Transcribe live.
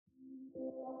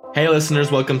Hey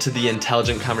listeners, welcome to the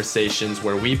Intelligent Conversations,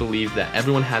 where we believe that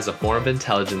everyone has a form of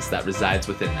intelligence that resides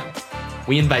within them.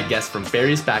 We invite guests from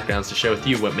various backgrounds to share with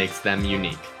you what makes them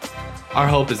unique. Our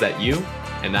hope is that you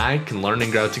and I can learn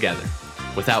and grow together.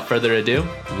 Without further ado,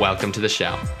 welcome to the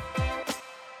show.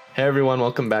 Hey everyone,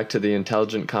 welcome back to the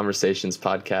Intelligent Conversations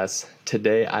podcast.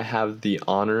 Today I have the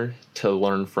honor to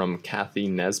learn from Kathy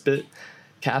Nesbitt.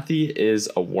 Kathy is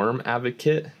a worm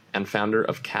advocate and founder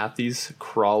of Kathy's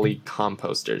Crawly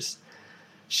Composters.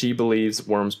 She believes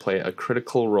worms play a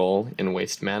critical role in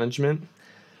waste management.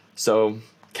 So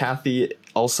Kathy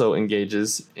also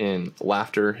engages in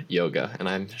laughter yoga, and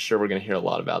I'm sure we're going to hear a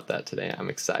lot about that today. I'm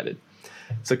excited.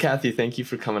 So Kathy, thank you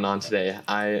for coming on today.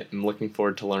 I am looking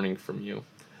forward to learning from you.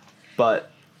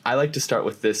 But I like to start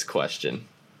with this question.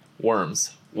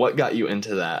 Worms. What got you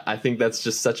into that? I think that's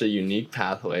just such a unique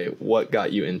pathway. What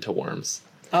got you into worms?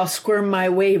 I'll squirm my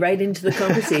way right into the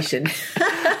conversation.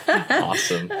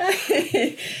 Awesome.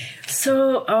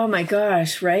 So, oh my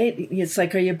gosh, right? It's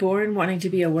like, are you born wanting to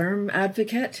be a worm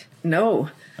advocate? No,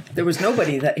 there was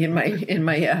nobody that in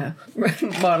my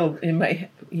model in my,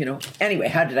 anyway,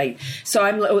 how did I? So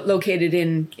I'm located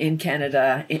in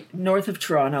Canada, north of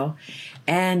Toronto.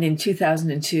 And in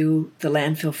 2002, the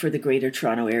landfill for the Greater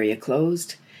Toronto Area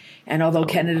closed. And although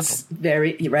Canada's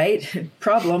very, right?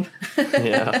 Problem.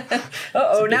 Yeah.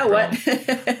 Uh-oh, now what?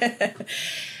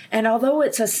 And although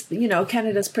it's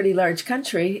Canada's a pretty large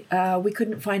country, we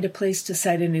couldn't find a place to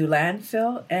site a new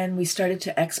landfill. And we started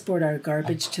to export our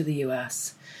garbage to the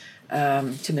U.S.,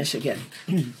 to Michigan.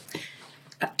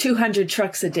 200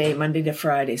 trucks a day, Monday to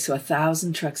Friday. So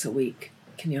 1,000 trucks a week.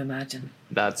 Can you imagine?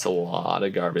 That's a lot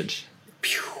of garbage.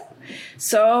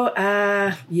 So,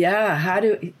 how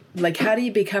do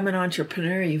you become an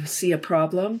entrepreneur? You see a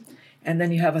problem and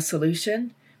then you have a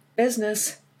solution.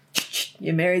 Business,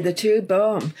 you marry the two,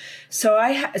 boom. So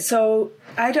I was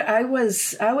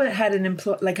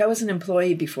an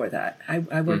employee before that.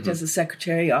 I worked as a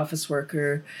secretary, office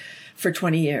worker for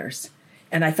 20 years.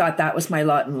 And I thought that was my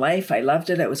lot in life. I loved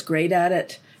it. I was great at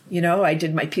it. I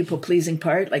did my people-pleasing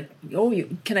part, like,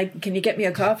 can you get me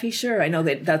a coffee? Sure. I know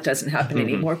that doesn't happen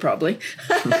anymore, probably.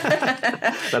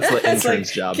 That's the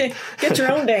intern's job. Get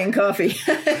your own dang coffee.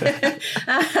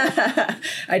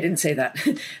 I didn't say that.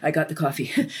 I got the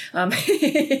coffee.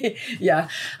 Yeah,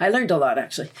 I learned a lot,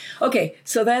 actually. Okay,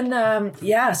 so then,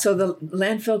 so the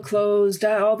landfill closed.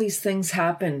 All these things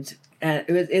happened. And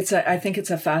I think it's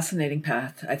a fascinating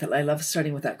path. I love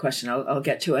starting with that question. I'll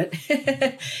get to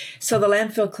it. So the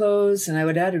landfill closed, and I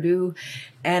would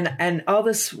and all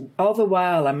the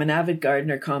while, I'm an avid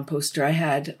gardener, composter. I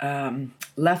had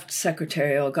left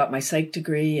secretarial, got my psych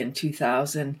degree in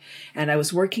 2000, and I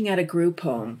was working at a group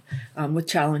home with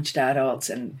challenged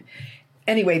adults. And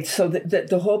anyway, so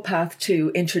the whole path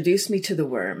to introduce me to the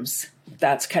worms.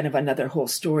 That's kind of another whole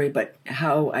story, but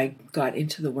how I got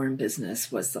into the worm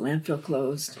business was the landfill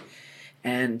closed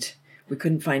and we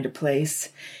couldn't find a place.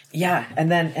 Yeah.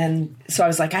 And so I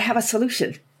was like, I have a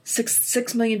solution.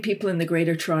 6 million people in the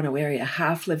Greater Toronto Area,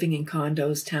 half living in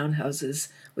condos, townhouses,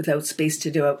 without space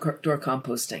to do outdoor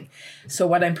composting. So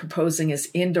what I'm proposing is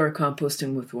indoor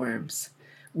composting with worms.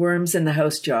 Worms in the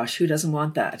house, Josh. Who doesn't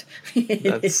want that?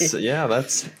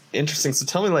 That's interesting. So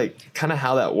tell me kind of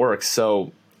how that works.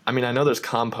 So I know there's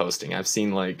composting. I've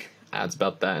seen ads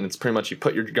about that, and it's pretty much you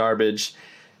put your garbage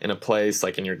in a place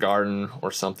like in your garden or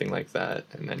something like that,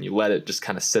 and then you let it just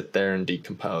kind of sit there and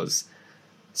decompose.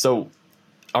 So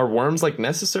are worms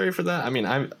necessary for that?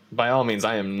 I by all means,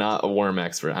 I am not a worm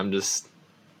expert. I'm just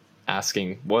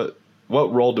asking what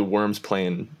role do worms play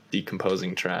in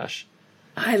decomposing trash?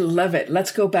 I love it.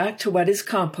 Let's go back to what is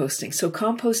composting. So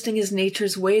composting is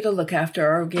nature's way to look after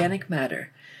our organic matter.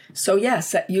 So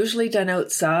yes, usually done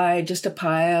outside, just a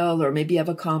pile, or maybe you have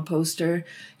a composter.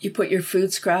 You put your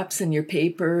food scraps and your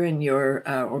paper and or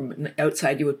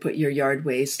outside you would put your yard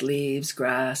waste, leaves,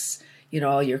 grass,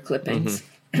 all your clippings.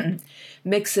 Mm-hmm.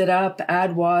 Mix it up,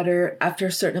 add water. After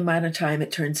a certain amount of time,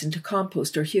 it turns into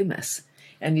compost or humus.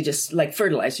 And you just, like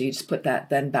fertilizer, you just put that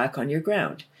then back on your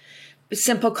ground.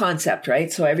 Simple concept,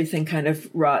 right? So everything kind of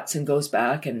rots and goes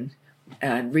back and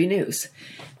renews,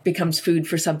 becomes food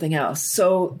for something else.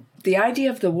 So the idea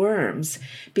of the worms,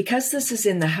 because this is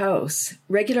in the house,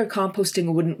 regular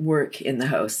composting wouldn't work in the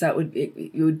house.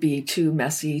 It would be too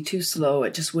messy, too slow.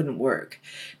 It just wouldn't work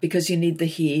because you need the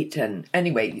heat. And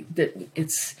anyway,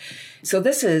 so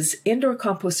this is indoor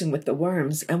composting with the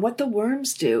worms. And what the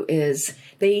worms do is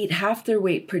they eat half their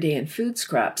weight per day in food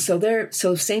scraps.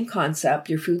 So same concept,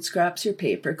 your food scraps, your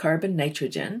paper, carbon,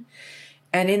 nitrogen.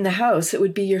 And in the house, it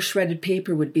would be your shredded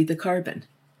paper would be the carbon.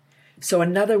 So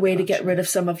another way to get rid of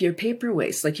some of your paper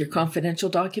waste, like your confidential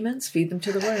documents, feed them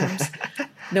to the worms.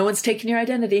 No one's taking your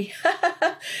identity.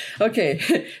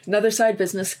 Okay, another side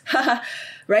business.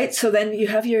 Right? So then you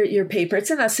have your paper.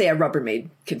 It's in, let's say, a Rubbermaid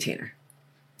container.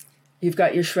 You've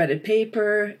got your shredded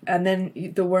paper, and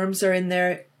then the worms are in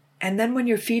there. And then when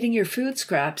you're feeding your food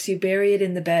scraps, you bury it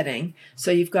in the bedding.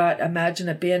 So you've got, imagine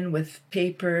a bin with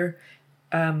paper,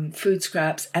 food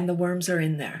scraps, and the worms are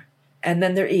in there. And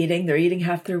then they're eating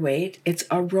half their weight. It's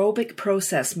aerobic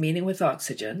process, meaning with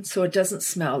oxygen, so it doesn't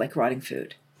smell like rotting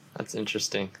food. That's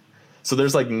interesting. So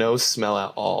there's like no smell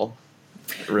at all,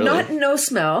 really? Not no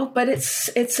smell, but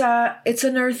it's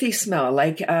an earthy smell,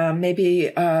 like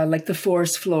maybe like the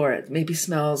forest floor. It maybe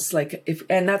smells like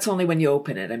and that's only when you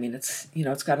open it. I mean, it's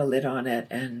it's got a lid on it,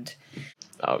 and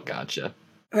oh, gotcha.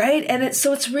 Right, and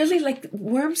it's really like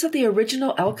worms are the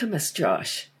original alchemists,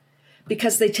 Josh.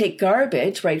 Because they take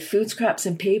garbage, right, food scraps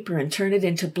and paper, and turn it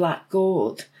into black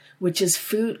gold, which is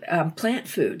food, plant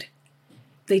food.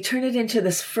 They turn it into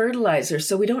this fertilizer,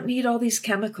 so we don't need all these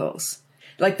chemicals.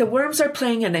 Like the worms are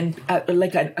playing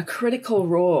a critical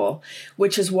role,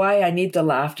 which is why I need the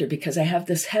laughter, because I have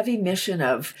this heavy mission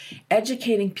of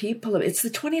educating people. It's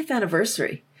the 20th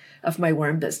anniversary of my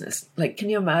worm business. Like, can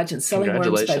you imagine selling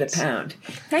worms by the pound?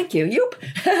 Thank you.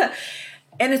 Yoop.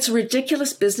 And it's a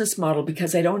ridiculous business model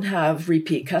because I don't have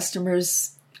repeat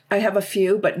customers. I have a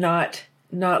few, but not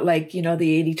like, the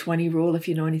 80-20 rule, if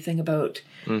you know anything about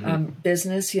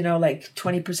business, like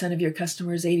 20% of your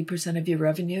customers, 80% of your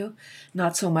revenue.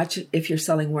 Not so much if you're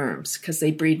selling worms because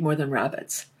they breed more than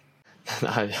rabbits.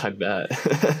 I bet.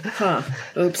 Huh.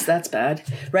 Oops, that's bad.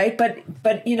 Right. But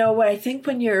I think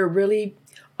when you're really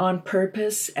on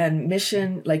purpose and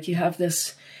mission, like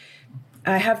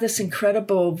I have this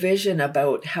incredible vision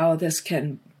about how this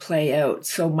can play out.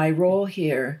 So my role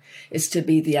here is to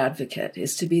be the advocate,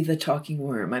 is to be the talking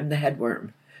worm. I'm the head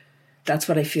worm. That's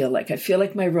what I feel like. I feel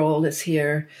like my role is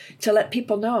here to let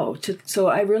people know. So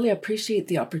I really appreciate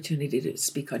the opportunity to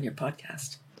speak on your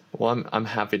podcast. Well, I'm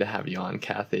happy to have you on,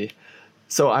 Kathy.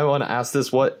 So I want to ask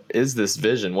this, what is this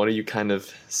vision? What do you kind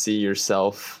of see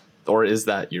yourself, or is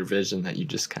that your vision that you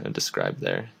just kind of described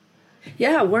there?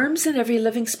 Yeah, worms in every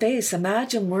living space.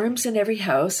 Imagine worms in every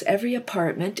house, every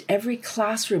apartment, every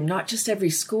classroom, not just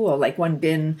every school, like one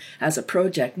bin as a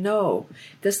project. No,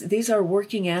 these are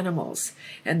working animals,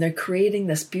 and they're creating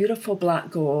this beautiful black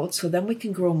gold, so then we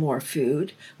can grow more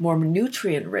food, more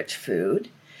nutrient-rich food,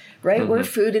 right? We're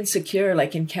food insecure.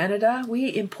 Like in Canada, we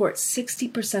import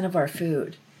 60% of our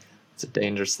food. It's a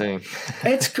dangerous thing.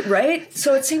 It's right.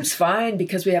 So it seems fine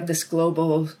because we have this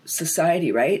global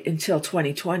society, right? Until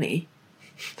 2020.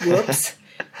 Whoops.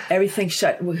 Everything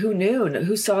shut. Who knew?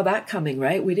 Who saw that coming,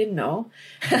 right? We didn't know.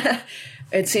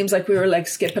 It seems like we were like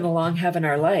skipping along having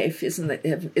our life.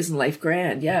 Isn't life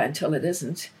grand? Yeah, until it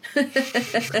isn't.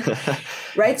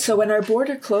 Right? So when our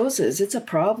border closes, it's a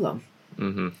problem.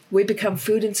 Mm-hmm. We become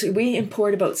we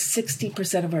import about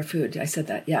 60% of our food. I said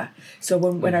that, yeah. So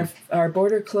when our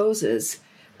border closes,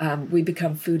 we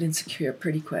become food insecure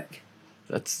pretty quick.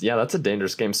 That's a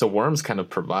dangerous game. So worms kind of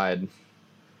provide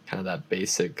kind of that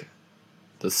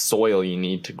the soil you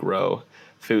need to grow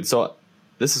food. So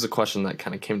this is a question that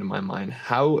kind of came to my mind.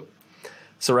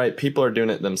 Right, people are doing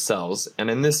it themselves.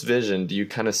 And in this vision, do you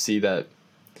kind of see that?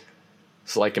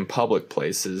 So like in public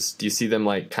places, do you see them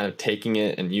like kind of taking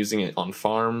it and using it on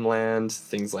farmland,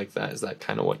 things like that? Is that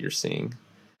kind of what you're seeing?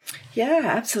 Yeah,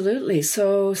 absolutely.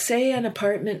 So say an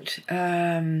apartment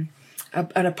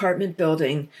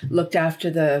building looked after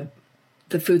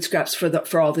the food scraps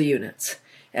for all the units.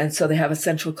 And so they have a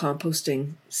central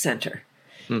composting center.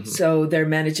 Mm-hmm. So they're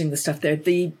managing the stuff there.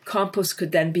 The compost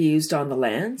could then be used on the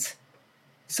lands.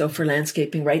 So for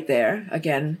landscaping right there,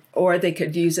 again, or they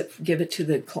could give it to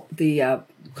the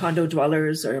condo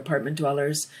dwellers or apartment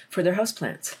dwellers for their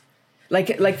houseplants.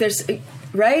 Like there's,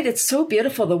 right? It's so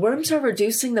beautiful. The worms are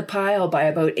reducing the pile by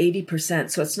about 80%.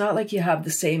 So it's not like you have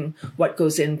the same, what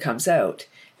goes in comes out.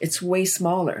 It's way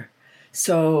smaller.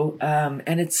 So,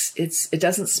 and it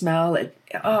doesn't smell.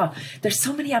 There's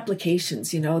so many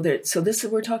applications,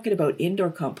 we're talking about indoor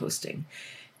composting.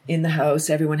 In the house,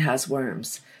 everyone has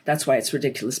worms. That's why it's a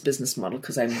ridiculous business model,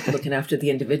 because I'm looking after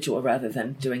the individual rather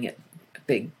than doing it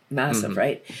big, massive,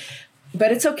 right?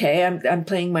 But it's okay. I'm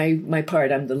playing my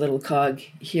part. I'm the little cog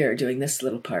here doing this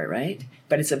little part, right?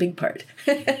 But it's a big part.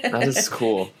 That is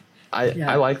cool.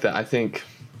 I like that. I think.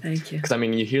 Thank you. Because,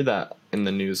 you hear that in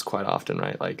the news quite often,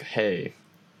 right? Like, hey,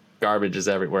 garbage is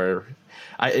everywhere.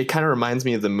 It kind of reminds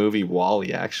me of the movie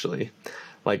WALL-E, actually.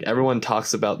 Like, everyone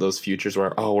talks about those futures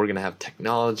where, we're going to have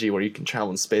technology where you can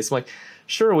travel in space. I'm like,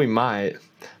 sure, we might.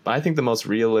 But I think the most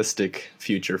realistic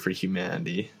future for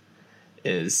humanity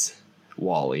is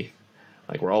Wally.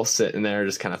 Like we're all sitting there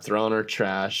just kind of throwing our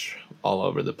trash all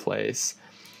over the place.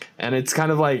 And it's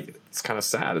kind of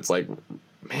sad. It's like,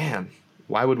 man,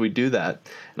 why would we do that?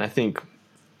 And I think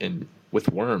with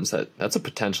worms, that's a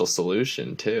potential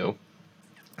solution too.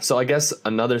 So I guess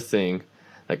another thing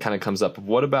that kind of comes up,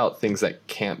 what about things that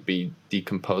can't be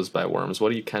decomposed by worms?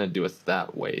 What do you kind of do with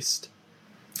that waste?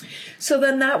 So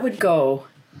then that would go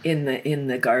in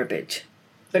the garbage.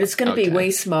 But it's going to be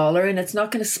way smaller, and it's not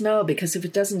going to smell, because if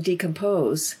it doesn't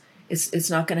decompose, it's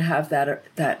not going to have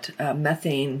that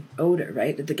methane odor,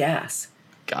 right? The gas.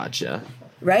 Gotcha.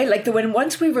 Right, like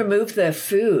once we remove the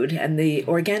food and the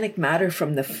organic matter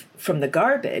from the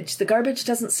garbage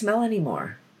doesn't smell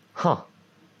anymore. Huh.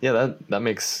 Yeah, that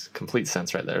makes complete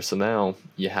sense right there. So now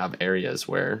you have areas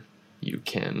where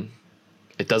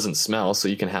it doesn't smell, so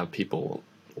you can have people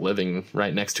living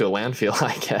right next to a landfill,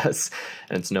 I guess,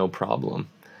 and it's no problem.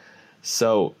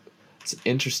 So it's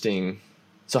interesting.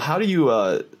 So how do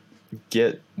you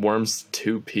get worms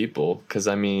to people? Because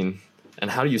I mean, and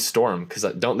how do you store them? Because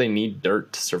don't they need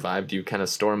dirt to survive? Do you kind of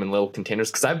store them in little containers?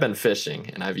 Because I've been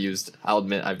fishing, and I'll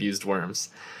admit I've used worms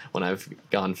when I've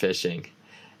gone fishing,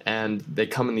 and they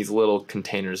come in these little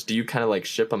containers. Do you kind of like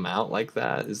ship them out like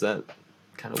that? Is that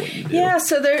kind of what you do? Yeah,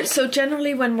 so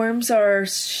generally when worms are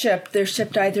shipped, they're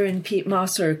shipped either in peat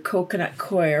moss or coconut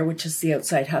coir, which is the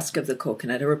outside husk of the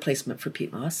coconut, a replacement for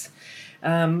peat moss,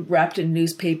 wrapped in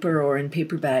newspaper or in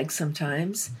paper bags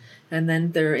sometimes, and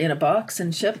then they're in a box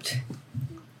and shipped.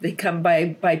 They come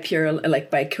by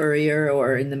courier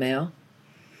or in the mail.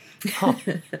 Huh.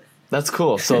 That's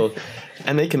cool. So,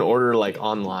 and they can order like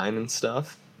online and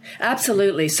stuff.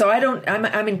 Absolutely. So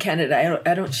I'm in Canada.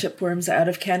 I don't ship worms out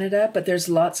of Canada, but there's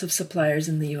lots of suppliers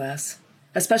in the U.S.,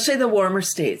 especially the warmer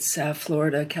states,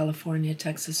 Florida, California,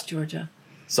 Texas, Georgia.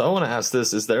 So I want to ask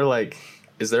this, is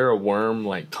there a worm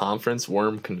like conference,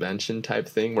 worm convention type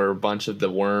thing where a bunch of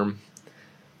the worm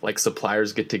like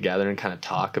suppliers get together and kind of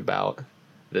talk about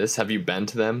this? Have you been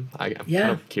to them? I'm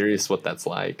kind of curious what that's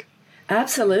like.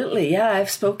 Absolutely. Yeah, I've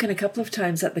spoken a couple of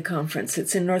times at the conference.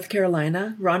 It's in North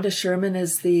Carolina. Rhonda Sherman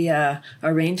is the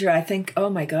arranger, I think. Oh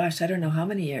my gosh, I don't know how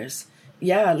many years.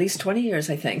 Yeah, at least 20 years,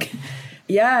 I think.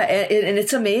 Yeah, and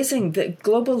it's amazing. The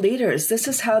global leaders, this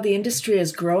is how the industry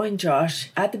is growing, Josh.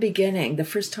 At the beginning, the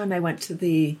first time I went to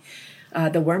the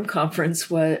worm conference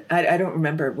was, I don't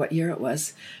remember what year it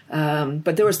was,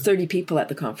 but there was 30 people at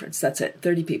the conference. That's it,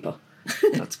 30 people.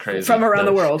 That's crazy. From around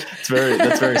the world.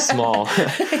 That's very small.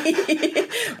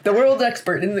 The world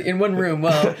expert in one room.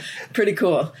 Well, pretty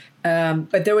cool.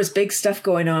 But there was big stuff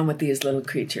going on with these little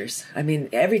creatures. I mean,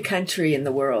 every country in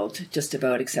the world, just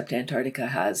about except Antarctica,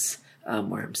 has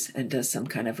worms and does some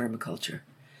kind of vermiculture.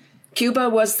 Cuba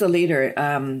was the leader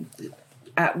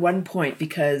at one point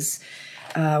because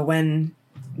when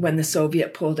the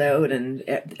Soviet pulled out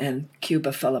and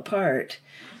Cuba fell apart,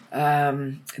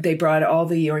 they brought all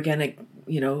the organic,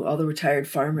 all the retired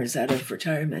farmers out of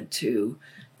retirement to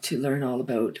learn all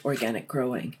about organic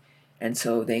growing. And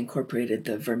so they incorporated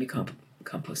the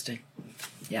vermicomposting.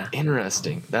 Yeah.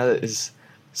 Interesting. That is.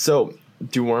 So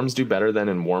do worms do better than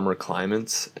in warmer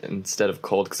climates instead of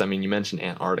cold? Because, I mean, you mentioned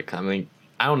Antarctica. I mean,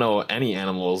 I don't know any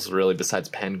animals really besides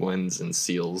penguins and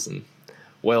seals and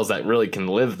whales that really can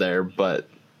live there. But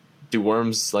do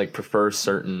worms like prefer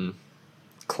certain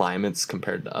climates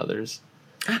compared to others?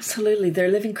 Absolutely. They're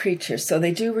living creatures, so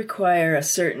they do require a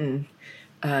certain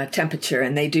temperature,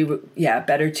 and they do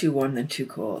better too warm than too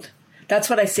cold. That's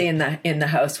what I say in the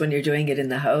house. When you're doing it in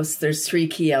the house, there's 3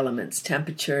 key elements: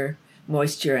 temperature,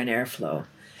 moisture, and airflow.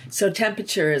 So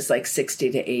temperature is like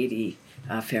 60 to 80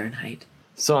 Fahrenheit.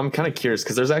 So I'm kind of curious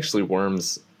because there's actually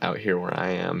worms out here where I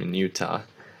am in Utah,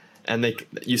 and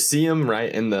you see them right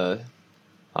in the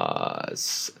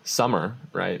summer,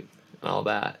 right? And all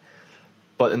that,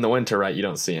 but in the winter, right, you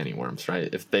don't see any worms,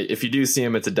 right? If you do see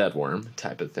them, it's a dead worm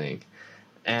type of thing.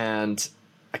 And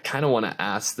I kind of want to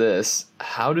ask this: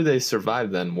 how do they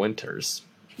survive then winters?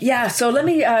 Yeah, so let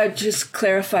me just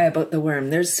clarify about the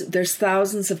worm. There's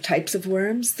thousands of types of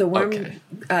worms. The worm,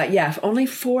 only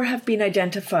 4 have been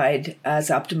identified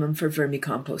as optimum for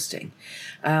vermicomposting,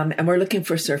 and we're looking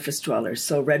for surface dwellers.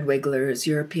 So red wigglers,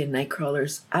 European night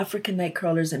crawlers, African night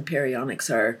crawlers, and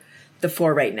perionyx are the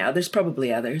 4 right now. There's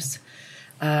probably others.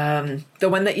 The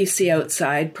one that you see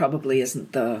outside probably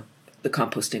isn't the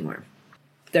composting worm.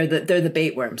 They're the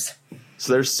bait worms.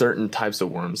 So there's certain types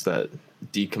of worms that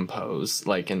decompose,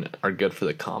 and are good for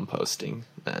the composting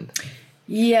then.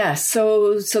 Yeah,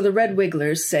 so the red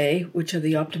wigglers, say, which are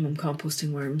the optimum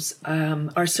composting worms,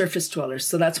 are surface dwellers.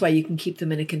 So that's why you can keep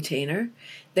them in a container.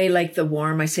 They like the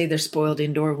warm. I say they're spoiled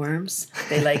indoor worms.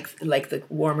 They like the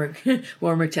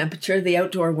warmer temperature. The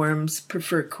outdoor worms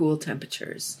prefer cool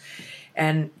temperatures,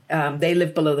 and they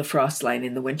live below the frost line.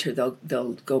 In the winter,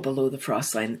 they'll go below the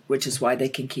frost line, which is why they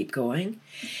can keep going.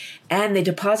 And they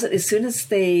deposit as soon as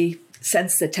they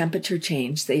sense the temperature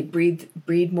change. They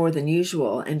breed more than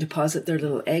usual and deposit their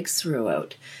little eggs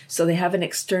throughout. So they have an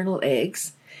external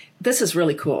eggs. This is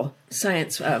really cool.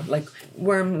 Science, like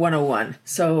worm 101.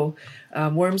 So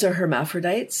worms are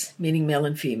hermaphrodites, meaning male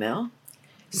and female.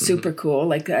 Super cool.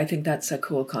 Like, I think that's a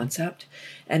cool concept.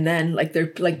 And then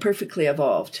they're like perfectly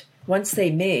evolved. Once they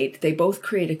mate, they both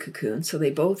create a cocoon. So they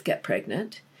both get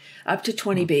pregnant. Up to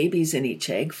 20 babies in each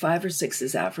egg. 5 or 6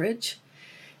 is average.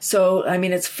 So, I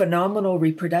mean, it's phenomenal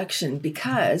reproduction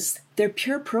because they're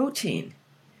pure protein.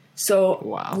 So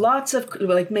wow. Lots of,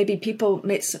 like, maybe people,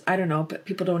 I don't know, but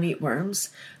people don't eat worms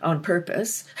on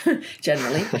purpose,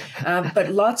 generally.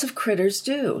 But lots of critters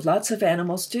do. Lots of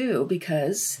animals do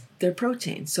because they're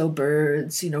protein. So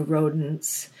birds,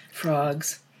 rodents,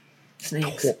 frogs,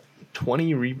 snakes.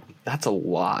 20, that's a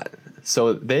lot.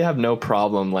 So they have no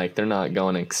problem, like, they're not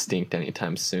going extinct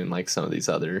anytime soon, like some of these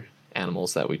other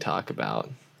animals that we talk about.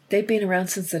 They've been around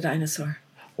since the dinosaur.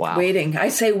 Wow. Waiting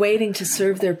to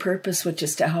serve their purpose, which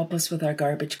is to help us with our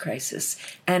garbage crisis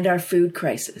and our food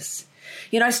crisis.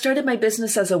 I started my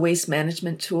business as a waste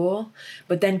management tool,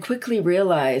 but then quickly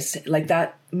realized, like,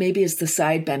 that maybe is the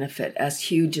side benefit, as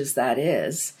huge as that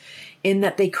is, in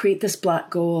that they create this black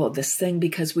gold, this thing,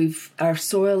 because our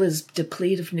soil is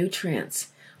depleted of nutrients,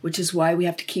 which is why we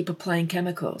have to keep applying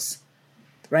chemicals,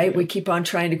 right? Yeah. We keep on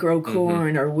trying to grow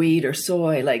corn or wheat or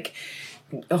soy, like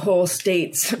whole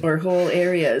states or whole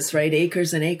areas, right?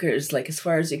 Acres and acres, like, as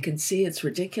far as you can see. It's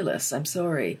ridiculous. I'm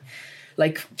sorry.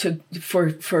 Like,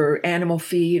 for animal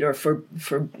feed or for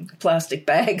plastic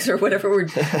bags or whatever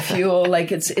fuel, like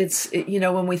it's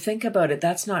when we think about it,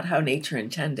 that's not how nature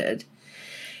intended.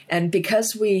 And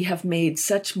because we have made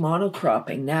such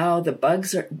monocropping, now the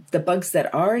bugs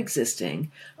that are existing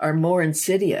are more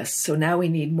insidious. So now we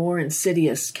need more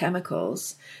insidious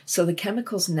chemicals. So the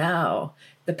chemicals now,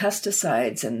 the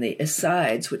pesticides and the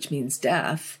acids, which means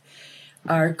death,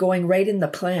 are going right in the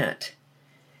plant.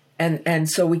 And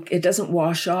so it doesn't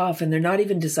wash off, and they're not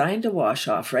even designed to wash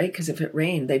off, right? Because if it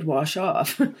rained, they'd wash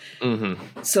off.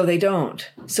 So they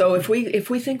don't. So if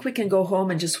we think we can go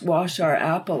home and just wash our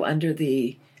apple under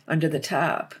the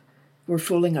tap, we're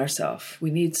fooling ourselves. We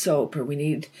need soap, or we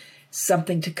need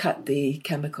something to cut the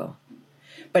chemical.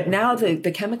 But now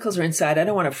the chemicals are inside. I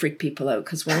don't want to freak people out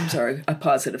because worms are a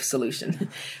positive solution,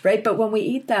 right? But when we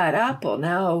eat that apple,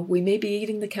 now we may be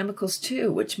eating the chemicals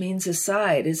too, which means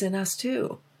acid is in us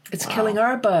too. It's killing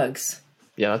our bugs.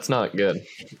 Yeah, that's not good.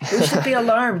 We should be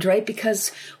alarmed, right?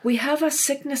 Because we have a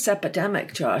sickness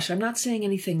epidemic, Josh. I'm not saying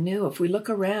anything new. If we look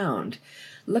around,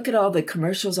 look at all the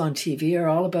commercials on TV are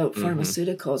all about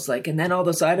pharmaceuticals, like, and then all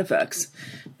the side effects.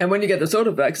 And when you get the side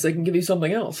effects, they can give you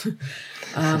something else.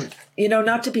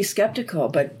 Not to be skeptical,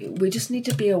 but we just need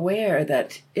to be aware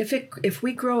that if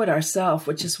we grow it ourselves,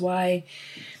 which is why,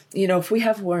 if we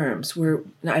have worms,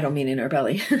 I don't mean in our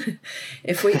belly.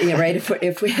 If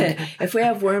we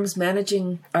have worms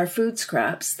managing our food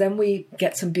scraps, then we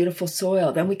get some beautiful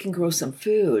soil. Then we can grow some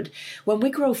food. When we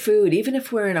grow food, even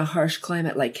if we're in a harsh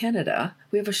climate like Canada,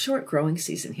 we have a short growing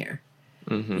season here.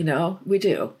 We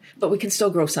do. But we can still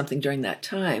grow something during that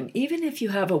time. Even if you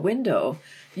have a window,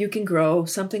 you can grow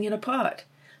something in a pot,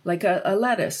 like a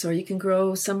lettuce, or you can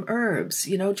grow some herbs,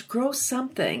 to grow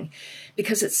something,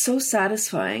 because it's so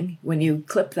satisfying when you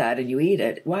clip that and you eat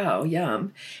it. Wow,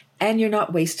 yum. And you're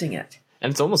not wasting it.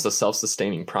 And it's almost a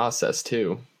self-sustaining process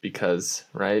too, because,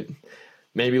 right,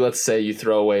 maybe let's say you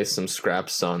throw away some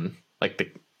scraps on, like, the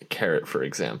carrot, for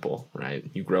example, right?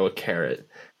 You grow a carrot.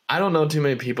 I don't know too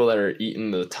many people that are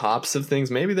eating the tops of things.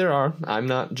 Maybe there are. I'm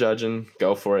not judging.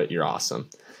 Go for it. You're awesome.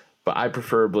 But I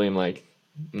preferably am like,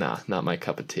 nah, not my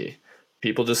cup of tea.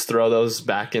 People just throw those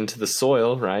back into the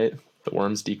soil, right? The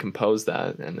worms decompose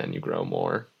that, and then you grow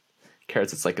more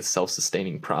carrots. It's like a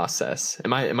self-sustaining process.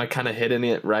 Am I kind of hitting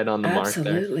it right on the mark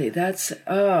there? Absolutely.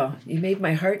 You made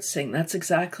my heart sing. That's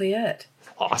exactly it.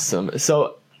 Awesome.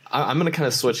 So I'm going to kind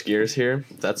of switch gears here.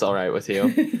 If that's all right with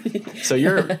you. So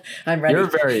you're a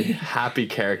very happy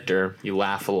character. You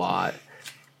laugh a lot.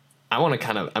 I'm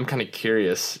kind of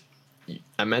curious.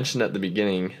 I mentioned at the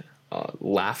beginning,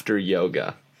 laughter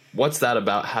yoga. What's that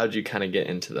about? How did you kind of get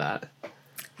into that?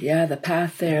 Yeah, the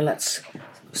path there. Let's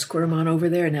squirm on over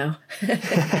there now.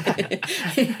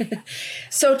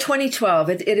 So 2012,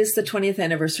 it is the 20th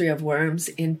anniversary of Worms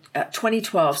in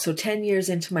 2012. So 10 years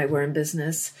into my worm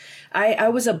business, I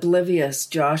was oblivious,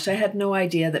 Josh. I had no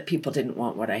idea that people didn't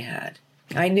want what I had.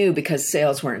 I knew because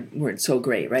sales weren't so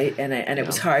great, right? And it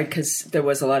was hard because there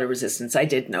was a lot of resistance. I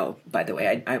did know, by the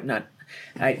way.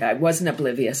 I wasn't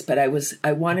oblivious, but I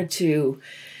wanted to.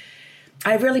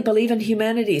 I really believe in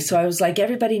humanity, so I was like,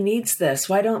 everybody needs this.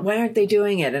 Why aren't they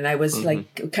doing it? And I was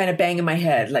like, kind of banging my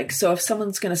head, like, so if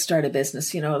someone's going to start a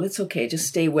business, it's okay, just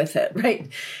stay with it, right?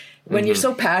 When you're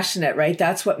so passionate, right?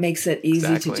 That's what makes it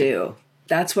easy to do.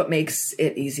 That's what makes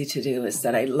it easy to do, is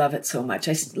that I love it so much.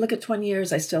 I look at 20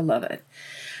 years, I still love it.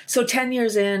 So 10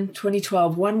 years in,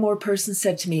 2012, one more person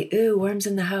said to me, "Ooh, worms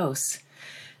in the house."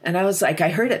 And I was like, I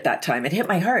heard it that time. It hit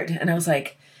my heart. And I was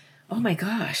like, oh my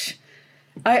gosh.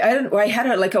 I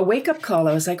had a wake up call.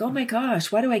 I was like, oh my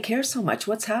gosh, why do I care so much?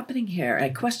 What's happening here? I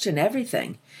question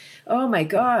everything. Oh my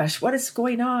gosh, what is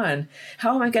going on?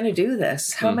 How am I going to do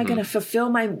this? How am I going to fulfill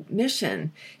my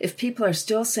mission if people are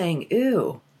still saying,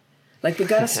 ooh? Like, we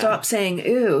got to stop saying,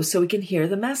 ooh, so we can hear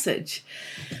the message.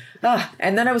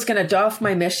 And then I was going to doff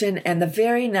my mission. And the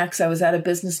very next, I was at a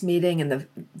business meeting, and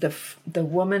the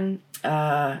woman,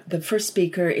 the first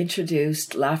speaker,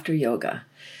 introduced laughter yoga.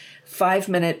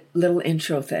 5-minute little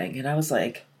intro thing. And I was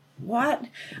like, what?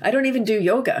 I don't even do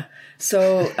yoga.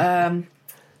 So,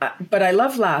 but I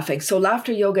love laughing. So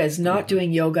laughter yoga is not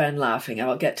doing yoga and laughing.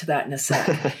 I'll get to that in a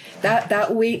sec.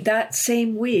 That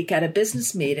same week at a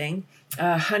business meeting,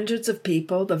 hundreds of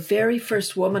people, the very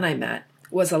first woman I met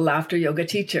was a laughter yoga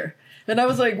teacher. And I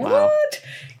was like, wow. What?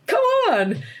 Come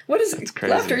on. What is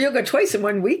laughter yoga twice in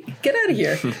 1 week? Get out of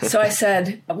here. So I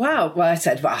said, wow. Well, I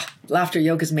said, wow, laughter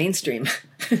yoga's mainstream.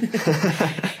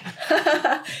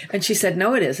 And she said,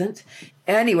 no, it isn't.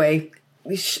 Anyway,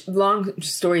 long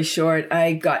story short,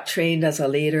 I got trained as a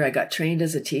leader. I got trained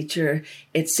as a teacher.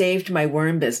 It saved my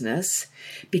worm business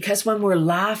because when we're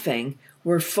laughing,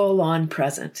 we're full on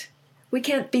present. We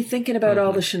can't be thinking about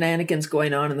all the shenanigans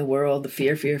going on in the world, the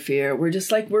fear. We're just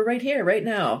like, we're right here, right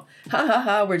now. Ha, ha,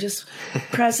 ha. We're just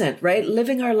present, right?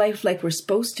 Living our life like we're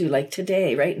supposed to, like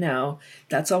today, right now.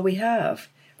 That's all we have,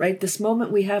 right? This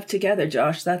moment we have together,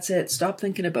 Josh, that's it. Stop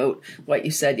thinking about what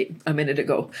you said a minute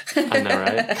ago. I know,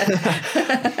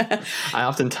 right? I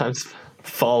oftentimes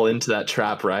fall into that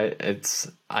trap, right?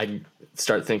 I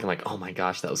start thinking like, oh my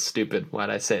gosh, that was stupid. Why'd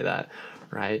I say that?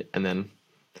 Right? And then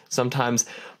sometimes,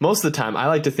 most of the time, I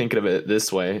like to think of it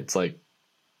this way. It's like,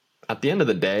 at the end of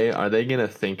the day, are they going to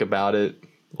think about it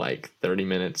like 30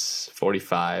 minutes,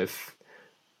 45,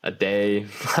 a day?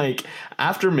 Like,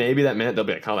 after maybe that minute, they'll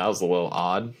be like, oh, that was a little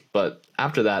odd. But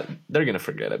after that, they're going to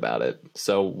forget about it.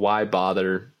 So why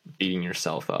bother beating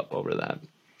yourself up over that?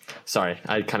 Sorry,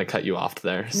 I kind of cut you off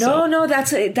there. No,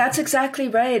 that's exactly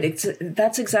right.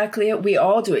 That's exactly it. We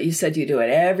all do it. You said you do it.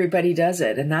 Everybody does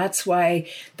it. And that's why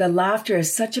the laughter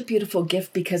is such a beautiful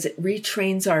gift, because it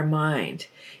retrains our mind.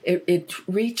 It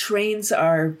retrains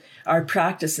our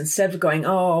practice. Instead of going,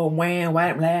 oh,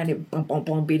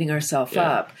 wah, beating ourselves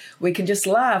up. We can just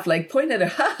laugh, like point at it.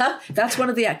 Ha ha. That's one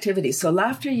of the activities. So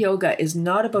laughter yoga is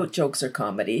not about jokes or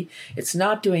comedy. It's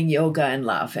not doing yoga and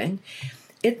laughing.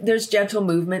 There's gentle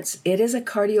movements. It is a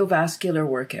cardiovascular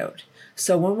workout.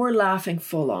 So when we're laughing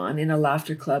full on in a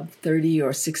laughter club, 30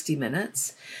 or 60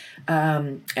 minutes,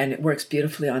 and it works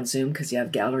beautifully on Zoom because you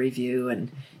have gallery view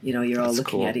and, you're all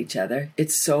looking at each other.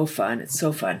 It's so fun. It's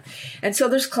so fun. And so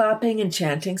there's clapping and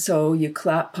chanting. So you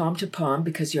clap palm to palm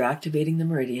because you're activating the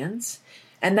meridians.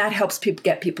 And that helps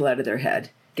get people out of their head.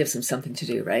 Gives them something to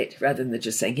do, right? Rather than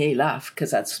just saying, hey, laugh,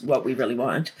 because that's what we really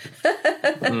want.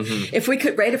 If we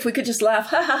could just laugh,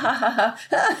 ha, ha, ha, ha,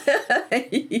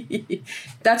 ha.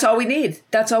 That's all we need.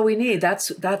 That's all we need.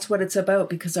 That's what it's about,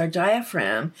 because our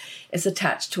diaphragm is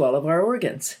attached to all of our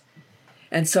organs.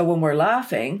 And so when we're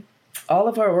laughing, all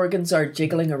of our organs are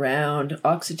jiggling around.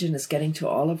 Oxygen is getting to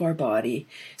all of our body.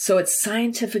 So it's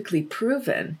scientifically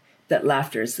proven that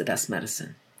laughter is the best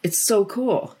medicine. It's so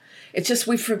cool. It's just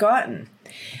we've forgotten.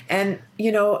 And,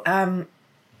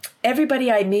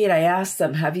 everybody I meet, I ask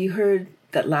them, have you heard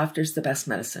that laughter's the best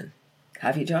medicine?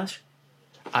 Have you, Josh?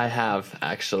 I have,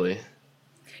 actually.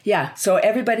 Yeah, so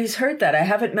everybody's heard that. I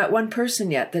haven't met one person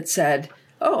yet that said,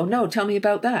 oh, no, tell me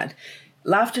about that.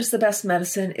 Laughter's the best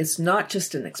medicine. It's not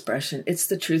just an expression. It's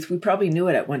the truth. We probably knew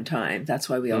it at one time. That's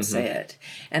why we all say it.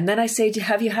 And then I say,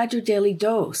 have you had your daily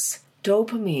dose?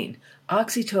 Dopamine,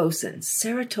 oxytocin,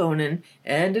 serotonin,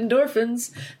 and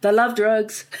endorphins, the love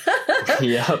drugs.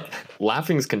 Yep.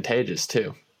 Laughing's contagious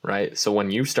too, right? So when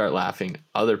you start laughing,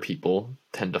 other people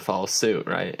tend to follow suit,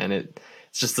 right? And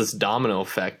it's just this domino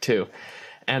effect too.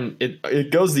 And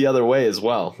it goes the other way as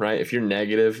well, right? If you're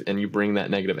negative and you bring that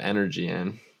negative energy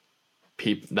in,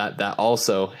 that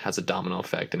also has a domino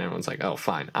effect, and everyone's like, oh,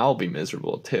 fine, I'll be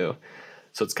miserable too.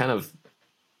 So it's kind of,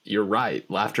 you're right.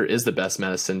 Laughter is the best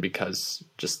medicine because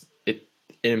just it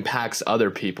impacts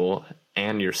other people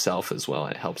and yourself as well.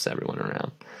 It helps everyone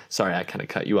around. Sorry, I kind of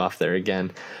cut you off there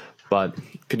again, but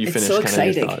could you finish kind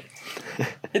of your thought?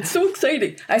 It's so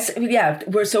exciting.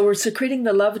 We're secreting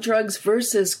the love drugs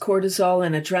versus cortisol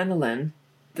and adrenaline,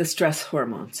 the stress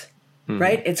hormones,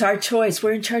 right? It's our choice.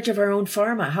 We're in charge of our own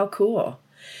pharma. How cool.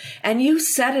 And you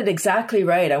said it exactly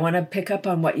right. I want to pick up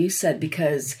on what you said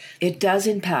because it does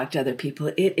impact other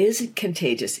people. It is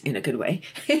contagious in a good way,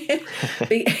 in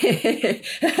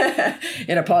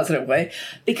a positive way,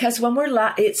 because when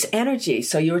it's energy.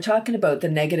 So you were talking about the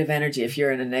negative energy. If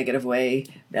you're in a negative way,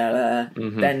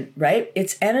 then, right?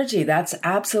 It's energy. That's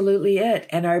absolutely it.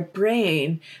 And our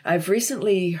brain, I've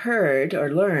recently heard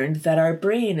or learned that our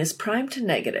brain is primed to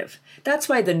negative. That's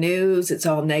why the news, it's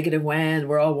all negative when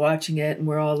we're all watching it and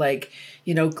we're all like,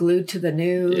 glued to the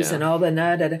news and all the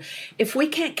nada. If we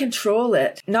can't control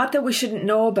it, not that we shouldn't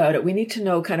know about it, we need to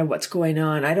know kind of what's going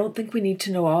on. I don't think we need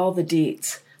to know all the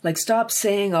deets. Like, stop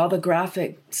saying all the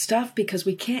graphic stuff because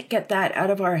we can't get that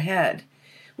out of our head.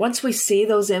 Once we see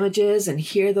those images and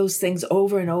hear those things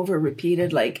over and over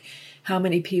repeated, like how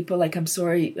many people, like, I'm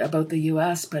sorry about the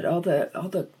US, but all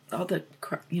the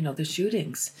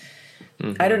shootings.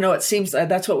 I don't know. It seems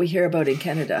that's what we hear about in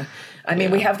Canada. I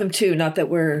mean, we have them too. Not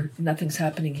that nothing's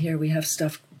happening here. We have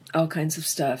stuff, all kinds of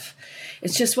stuff.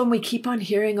 It's just when we keep on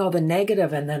hearing all the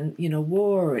negative and then,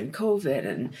 war and COVID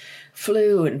and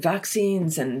flu and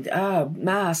vaccines and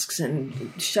masks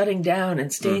and shutting down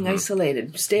and staying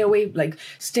isolated, stay away, like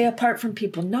stay apart from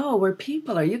people. No, we're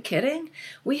people. Are you kidding?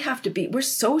 We're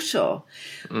social.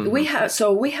 We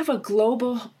have a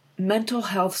global mental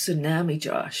health tsunami,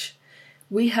 Josh.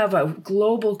 We have a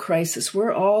global crisis.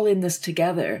 We're all in this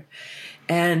together.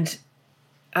 And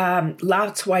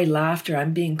that's why laughter,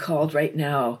 I'm being called right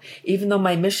now. Even though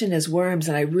my mission is worms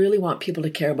and I really want people to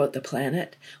care about the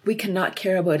planet, we cannot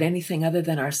care about anything other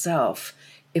than ourselves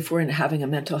if we're having a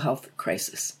mental health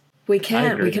crisis. We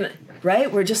can't. We can, right?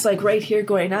 We're just like right here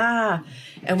going, and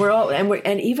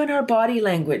and even our body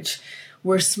language,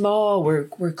 we're small,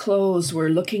 we're closed, we're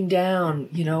looking down,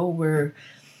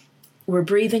 we're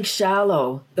breathing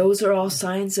shallow. Those are all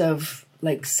signs of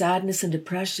like sadness and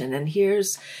depression. And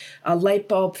here's a light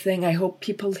bulb thing. I hope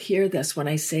people hear this when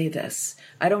I say this.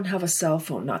 I don't have a cell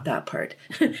phone, not that part.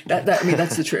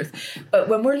 That's the truth. But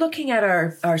when we're looking at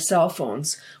our cell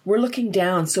phones, we're looking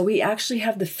down. So we actually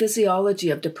have the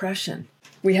physiology of depression.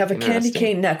 We have a candy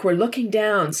cane neck. We're looking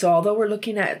down. So although we're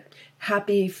looking at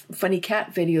happy, funny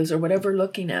cat videos or whatever we're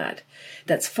looking at,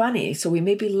 that's funny. So we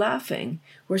may be laughing.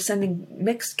 We're sending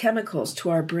mixed chemicals to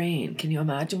our brain. Can you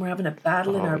imagine? We're having a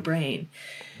battle in our brain.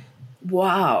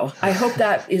 Wow. I hope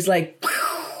that is like,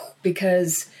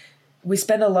 because we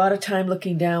spend a lot of time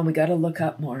looking down. We got to look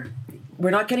up more.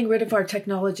 We're not getting rid of our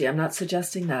technology. I'm not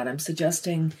suggesting that. I'm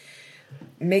suggesting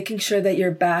making sure that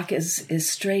your back is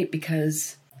straight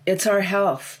because it's our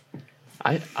health.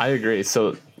 I agree.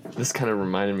 So this kind of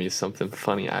reminded me of something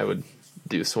funny I would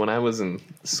do. So when I was in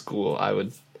school, I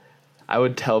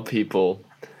would tell people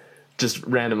just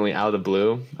randomly out of the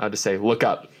blue, I would just say, look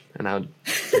up. And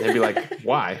they'd be like,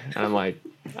 why? And I'm like,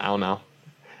 I don't know.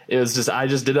 It was just, I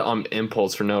just did it on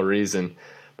impulse for no reason.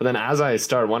 But then as I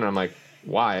started wondering, I'm like,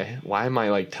 why? Why am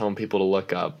I like telling people to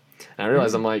look up? And I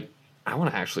realized I'm like, I want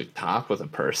to actually talk with a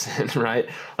person, right?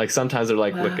 Like sometimes they're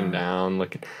like looking down,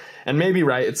 and maybe,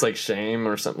 right, it's like shame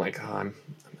or something like,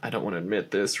 I don't want to admit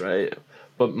this, right?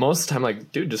 But most of the time,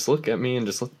 like, dude, just look at me and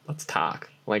just let's talk.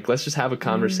 Like, let's just have a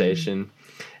conversation.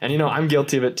 And, I'm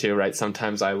guilty of it too, right?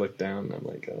 Sometimes I look down and I'm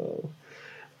like, oh.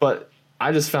 But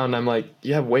I just found I'm like,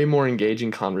 you have way more engaging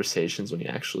conversations when you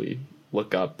actually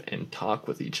look up and talk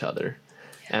with each other.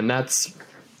 Yeah. And that's,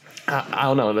 I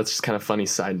don't know, that's just kind of funny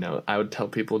side note. I would tell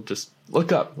people just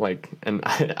look up, and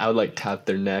I would like tap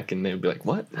their neck and they would be like,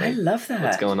 what? I love that.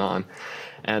 What's going on?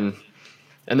 And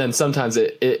then sometimes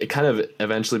it kind of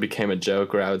eventually became a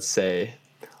joke where I would say,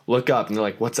 look up. And they're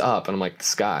like, what's up? And I'm like, the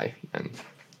sky. And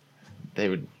they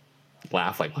would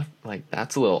laugh like, what? Like,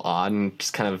 that's a little odd, and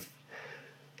just kind of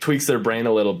tweaks their brain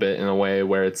a little bit in a way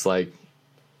where it's like,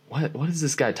 what is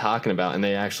this guy talking about? And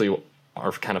they actually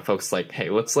are kind of focused like, hey,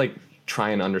 let's like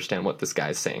try and understand what this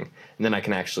guy's saying. And then I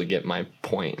can actually get my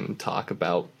point and talk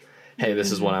about, hey,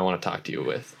 this is what I want to talk to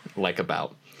you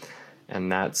about.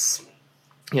 And that's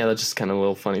just kind of a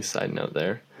little funny side note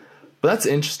there. But that's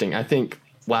interesting. I think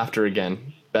laughter,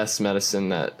 again, best medicine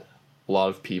that a lot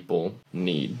of people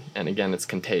need. And again, it's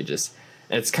contagious.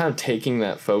 it's kind of taking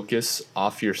that focus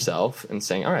off yourself and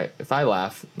saying, all right, if I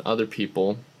laugh, other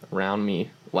people around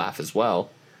me laugh as well.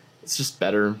 It's just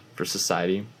better for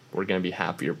society. We're going to be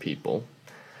happier people.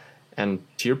 And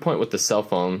to your point with the cell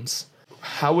phones,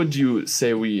 how would you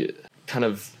say we kind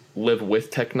of live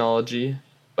with technology,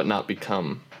 but not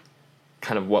become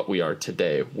kind of what we are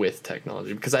today with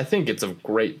technology? Because I think it's a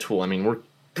great tool. I mean, we're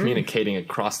communicating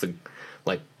across the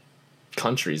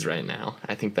countries right now.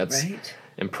 I think that's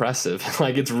impressive.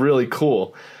 Like, it's really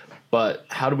cool. But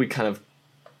how do we kind of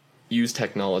use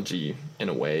technology in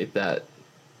a way that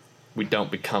we don't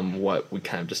become what we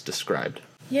kind of just described?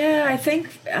 Yeah, I think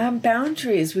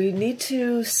boundaries. We need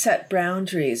to set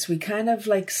boundaries. We kind of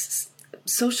like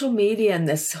social media, and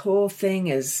this whole thing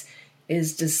is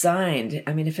designed.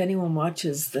 I mean, if anyone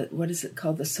watches what is it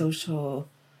called? The social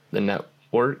network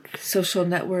or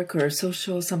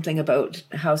social something about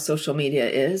how social media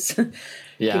is.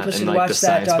 Yeah, people should and like watch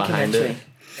that documentary.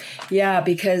 Yeah,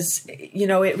 because, you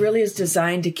know, it really is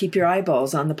designed to keep your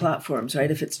eyeballs on the platforms,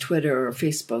 right? If it's Twitter or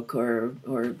Facebook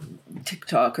or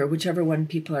TikTok or whichever one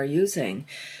people are using,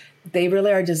 they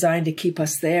really are designed to keep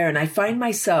us there. And I find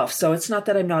myself, so it's not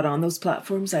that I'm not on those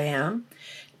platforms, I am.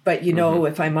 But, you know,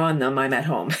 if I'm on them, I'm at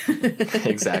home.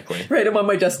 Exactly. Right, I'm on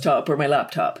my desktop or my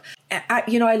laptop.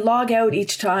 I log out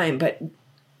each time, but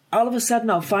all of a sudden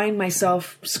I'll find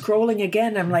myself scrolling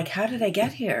again. I'm like, how did I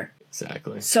get here?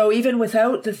 Exactly. So even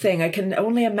without the thing, I can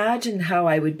only imagine how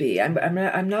I would be.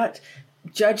 I'm not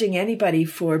judging anybody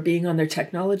for being on their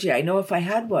technology. I know if I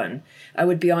had one, I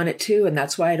would be on it too, and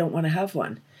that's why I don't want to have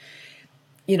one.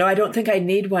 You know, I don't think I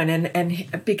need one. And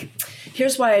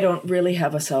here's why I don't really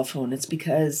have a cell phone. It's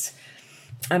because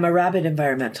I'm a rabid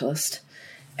environmentalist,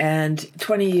 and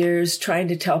 20 years trying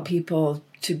to tell people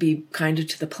to be kinder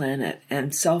to the planet,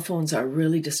 and cell phones are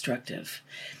really destructive.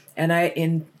 And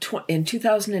in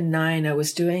 2009, I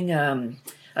was doing a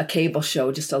cable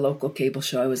show, just a local cable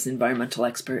show. I was an environmental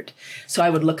expert. So I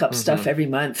would look up stuff every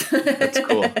month. That's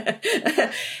cool.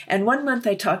 And one month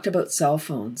I talked about cell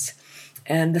phones.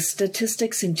 And the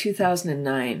statistics in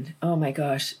 2009, oh my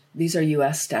gosh, these are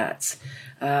US stats.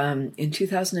 In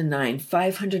 2009,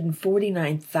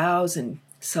 549,000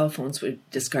 cell phones were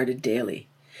discarded daily.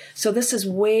 So this is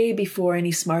way before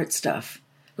any smart stuff,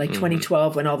 like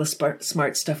 2012 when all the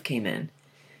smart stuff came in.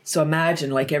 So imagine,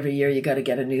 like, every year you got to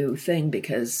get a new thing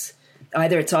because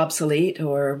either it's obsolete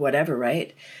or whatever,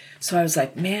 right? So I was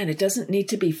like, man, it doesn't need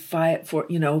to be 5, 4,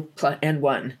 and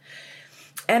 1.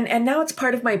 And now it's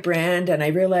part of my brand, and I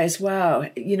realize, wow,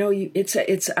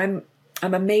 I'm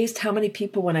amazed how many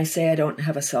people, when I say I don't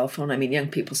have a cell phone, I mean, young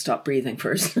people stop breathing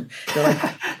first. They're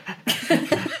like,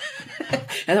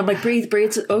 and I'm like, breathe.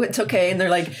 Oh, it's okay. And they're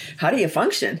like, how do you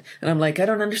function? And I'm like, I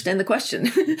don't understand the question.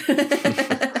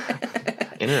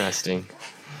 Interesting.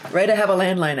 Right, I have a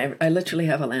landline. I literally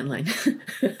have a landline.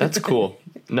 That's cool.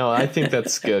 No, I think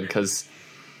that's good because,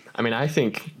 I mean, I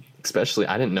think, especially,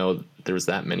 I didn't know there was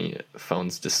that many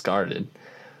phones discarded.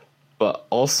 But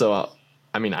also,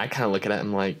 I mean, I kind of look at it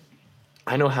and like,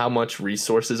 I know how much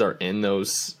resources are in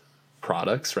those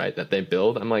products, right, that they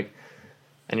build. I'm like,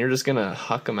 and you're just going to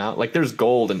huck them out? Like, there's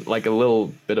gold and like a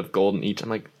little bit of gold in each. I'm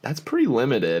like, that's pretty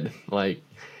limited. Like,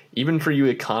 even for you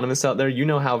economists out there, you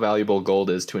know how valuable gold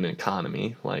is to an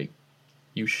economy. Like,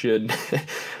 you should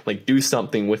like do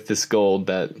something with this gold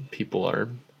that people are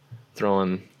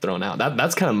throwing out.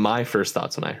 That's kind of my first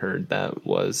thoughts when I heard that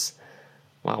was,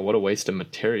 wow, what a waste of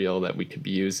material that we could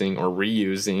be using or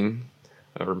reusing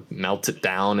or melt it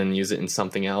down and use it in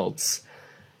something else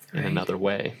in another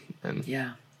way. And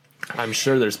yeah, I'm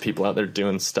sure there's people out there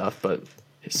doing stuff, but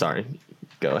sorry,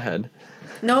 go ahead.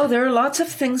 No, there are lots of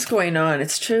things going on.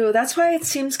 It's true. That's why it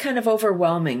seems kind of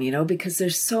overwhelming, because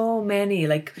there's so many.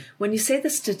 Like, when you say the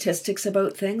statistics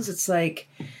about things, it's like,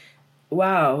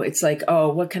 wow, it's like, oh,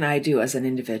 what can I do as an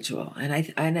individual? And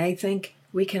I think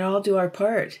we can all do our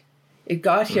part. It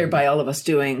got here by all of us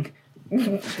doing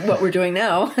what we're doing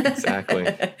now. Exactly.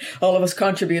 All of us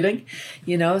contributing,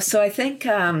 So I think,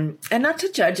 and not to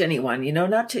judge anyone,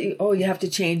 not to, oh, you have to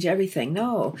change everything.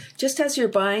 No, just as you're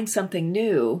buying something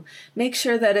new, make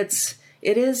sure that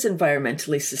it is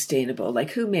environmentally sustainable.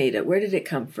 Like, who made it? Where did it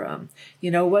come from?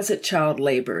 Was it child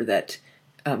labor that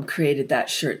created that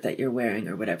shirt that you're wearing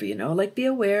or whatever, Like, be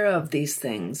aware of these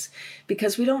things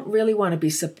because we don't really want to be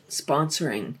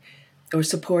sponsoring or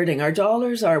supporting. Our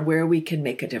dollars are where we can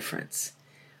make a difference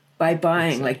by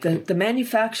buying. Exactly. Like the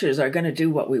manufacturers are going to do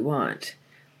what we want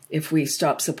if we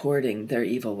stop supporting their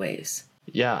evil ways.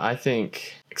 Yeah, I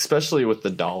think, especially with the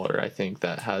dollar, I think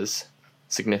that has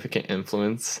significant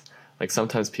influence. Like,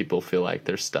 sometimes people feel like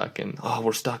they're stuck in,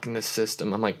 we're stuck in this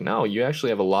system. I'm like, no, you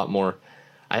actually have a lot more.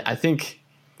 I think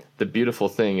the beautiful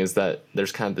thing is that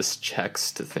there's kind of this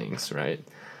checks to things, right?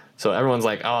 So everyone's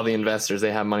like, oh, the investors,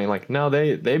 they have money. Like, no,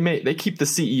 they keep the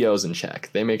CEOs in check.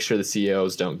 They make sure the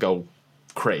CEOs don't go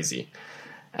crazy.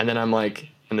 And then I'm like,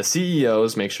 and the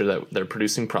CEOs make sure that they're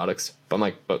producing products. But I'm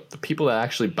like, but the people that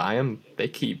actually buy them, they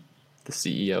keep the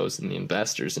CEOs and the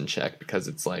investors in check, because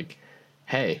it's like,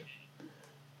 hey,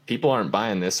 people aren't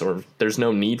buying this, or there's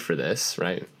no need for this,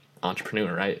 right?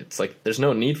 Entrepreneur, right? It's like, there's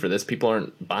no need for this. People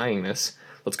aren't buying this.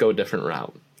 Let's go a different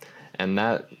route. And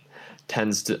that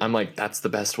tends to, I'm like, that's the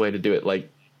best way to do it. Like,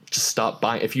 just stop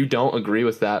buying. If you don't agree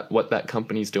with that, what that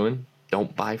company's doing,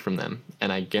 don't buy from them.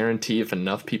 And I guarantee if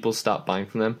enough people stop buying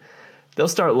from them, they'll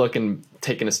start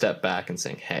taking a step back and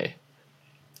saying, hey,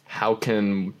 how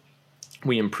can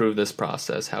we improve this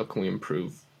process? How can we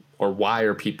improve, or why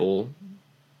are people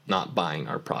not buying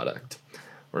our product,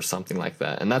 or something like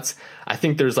that? And that's, I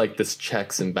think there's like this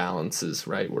checks and balances,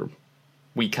 right? Where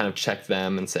we kind of check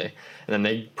them and say, and then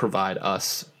they provide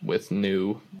us with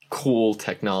new, cool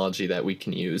technology that we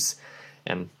can use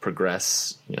and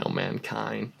progress,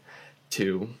 mankind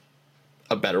to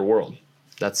a better world.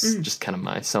 That's just kind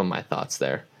of some of my thoughts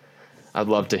there. I'd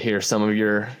love to hear some of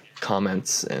your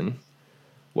comments and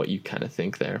what you kind of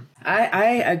think there.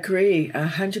 I agree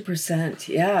 100%.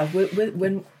 Yeah.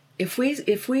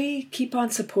 If we keep on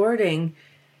supporting,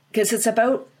 because it's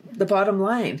about the bottom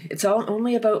line. It's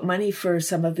only about money for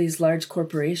some of these large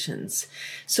corporations.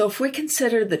 So if we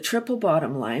consider the triple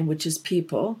bottom line, which is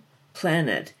people,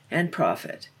 planet, and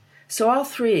profit. So all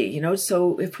three,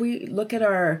 so if we look at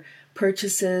our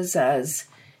purchases as,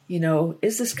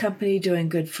 is this company doing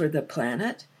good for the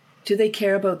planet? Do they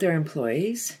care about their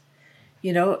employees?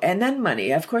 And then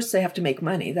money. Of course, they have to make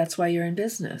money. That's why you're in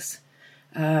business.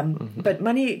 But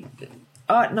money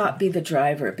ought not be the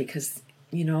driver, because,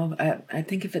 I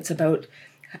think if it's about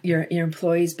your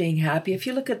employees being happy, if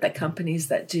you look at the companies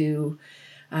that do,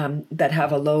 that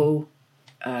have a low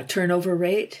turnover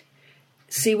rate,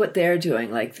 see what they're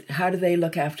doing. Like, how do they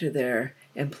look after their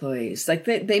employees? Like,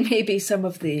 they may be some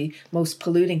of the most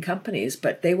polluting companies,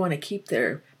 but they want to keep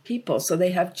their people. So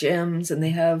they have gyms, and they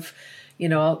have,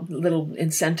 little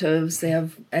incentives. They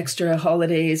have extra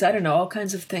holidays. I don't know, all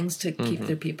kinds of things to keep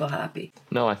their people happy.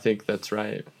 No, I think that's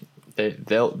right.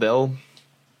 They'll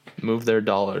move their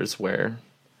dollars where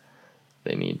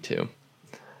they need to.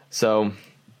 So,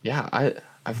 yeah,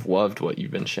 I've loved what you've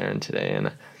been sharing today,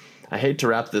 and I hate to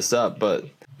wrap this up, but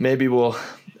maybe we're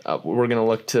going to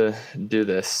look to do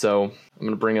this. So I'm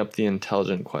going to bring up the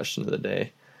intelligent question of the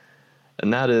day,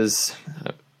 and that is,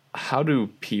 how do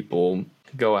people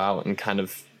go out and kind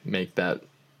of make that,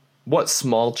 what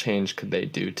small change could they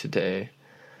do today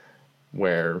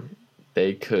where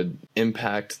they could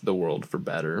impact the world for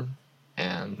better?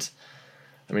 And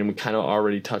I mean, we kind of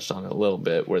already touched on it a little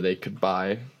bit, where they could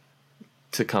buy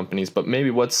to companies, but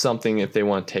maybe what's something, if they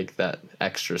want to take that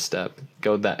extra step,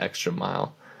 go that extra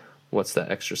mile, what's that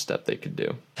extra step they could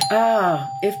do?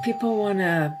 If people want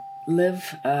to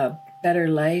live a better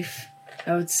life,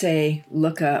 I would say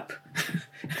look up.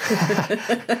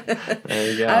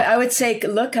 There you go. I would say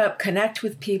look up, connect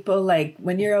with people. Like,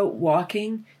 when you're out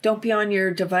walking, don't be on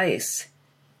your device.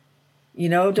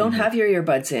 Don't have your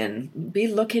earbuds in. Be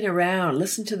looking around,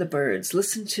 listen to the birds,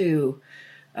 listen to,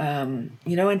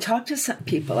 and talk to some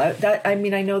people.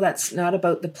 I know that's not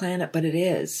about the planet, but it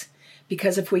is.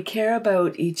 Because if we care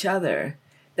about each other,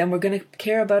 then we're going to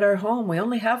care about our home. We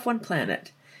only have one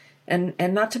planet. And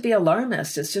not to be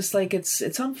alarmist, it's just like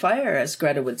it's on fire, as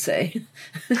Greta would say.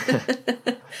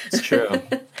 It's true.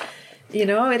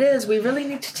 It is. We really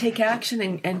need to take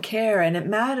action and care, and it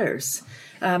matters.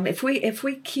 If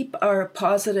we keep our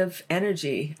positive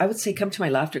energy, I would say come to my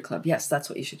laughter club. Yes, that's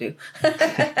what you should do.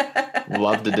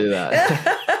 Love to do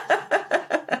that.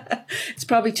 It's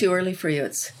probably too early for you.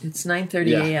 It's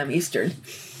 9:30 a.m. Eastern.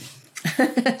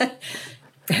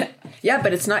 Yeah,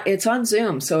 but it's on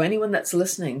Zoom. So anyone that's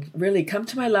listening, really come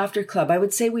to my laughter club. I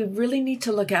would say we really need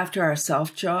to look after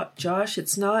ourselves, Josh.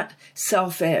 It's not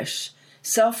selfish.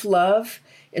 Self-love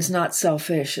is not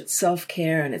selfish. It's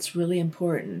self-care, and it's really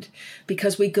important,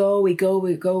 because we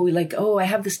like, oh, I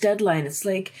have this deadline. It's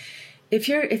like, if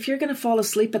you're going to fall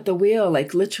asleep at the wheel,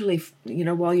 like literally,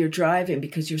 while you're driving,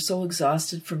 because you're so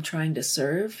exhausted from trying to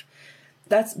serve,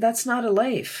 that's not a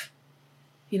life.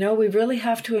 We really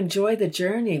have to enjoy the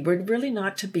journey. We're really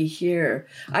not to be here.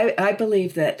 I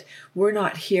believe that we're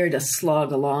not here to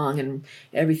slog along and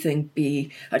everything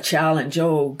be a challenge.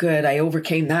 Oh, good, I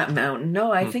overcame that mountain.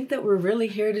 No, I think that we're really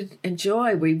here to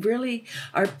enjoy.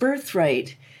 Our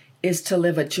birthright is to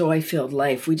live a joy-filled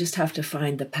life. We just have to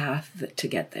find the path to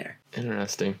get there.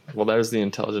 Interesting. Well, there's the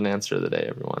intelligent answer of the day,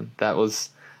 everyone. That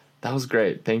was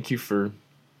great. Thank you for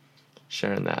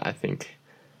sharing that. I think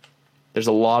there's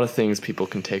a lot of things people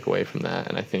can take away from that,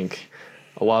 and I think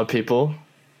a lot of people,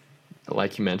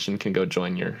 like you mentioned, can go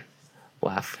join your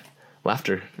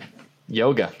laughter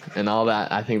yoga and all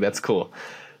that. I think that's cool.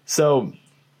 So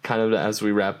kind of as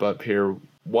we wrap up here,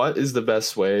 what is the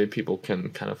best way people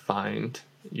can kind of find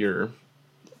your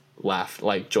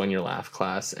join your laugh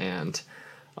class, and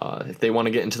if they want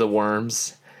to get into the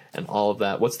worms and all of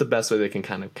that, what's the best way they can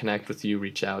kind of connect with you,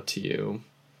 reach out to you,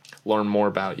 learn more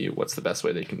about you? What's the best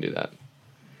way they can do that?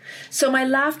 So my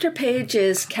laughter page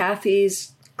is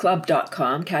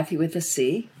kathysclub.com, Kathy with a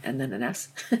C and then an S.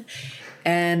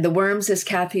 And the worms is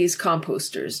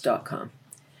kathy'scomposters.com.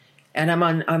 And I'm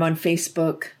on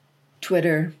Facebook,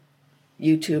 Twitter,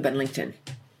 YouTube, and LinkedIn.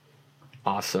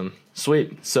 Awesome.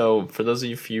 Sweet. So for those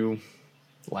of you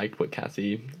liked what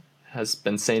Kathy has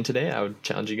been saying today, I would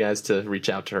challenge you guys to reach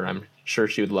out to her. I'm sure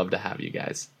she would love to have you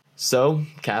guys. So,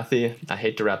 Kathy, I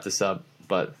hate to wrap this up,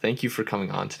 but thank you for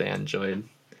coming on today. I enjoyed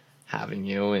having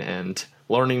you and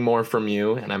learning more from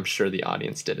you, and I'm sure the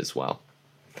audience did as well.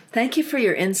 Thank you for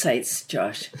your insights,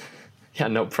 Josh. Yeah,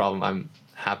 no problem. I'm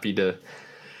happy to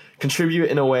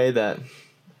contribute in a way that,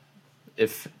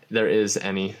 if there is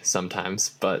any sometimes,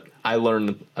 but I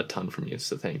learned a ton from you,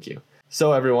 so thank you.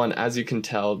 So everyone, as you can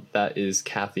tell, that is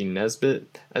Kathy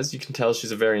Nesbitt. As you can tell,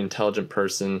 she's a very intelligent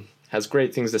person, has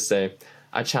great things to say.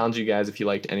 I challenge you guys, if you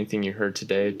liked anything you heard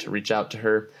today, to reach out to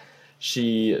her.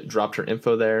 She dropped her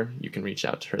info there. You can reach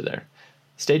out to her there.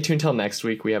 Stay tuned till next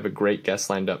week. We have a great guest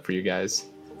lined up for you guys.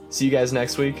 See you guys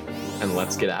next week, and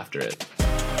let's get after it.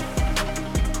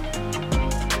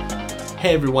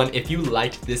 Hey everyone, if you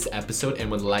liked this episode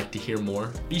and would like to hear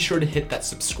more, be sure to hit that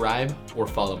subscribe or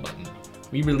follow button.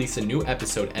 We release a new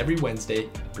episode every Wednesday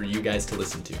for you guys to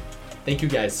listen to. Thank you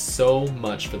guys so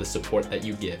much for the support that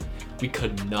you give. We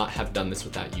could not have done this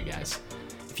without you guys.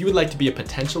 If you would like to be a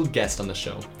potential guest on the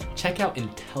show, check out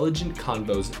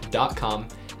intelligentconvos.com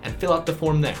and fill out the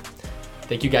form there.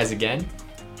 Thank you guys again,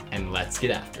 and let's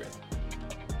get after it.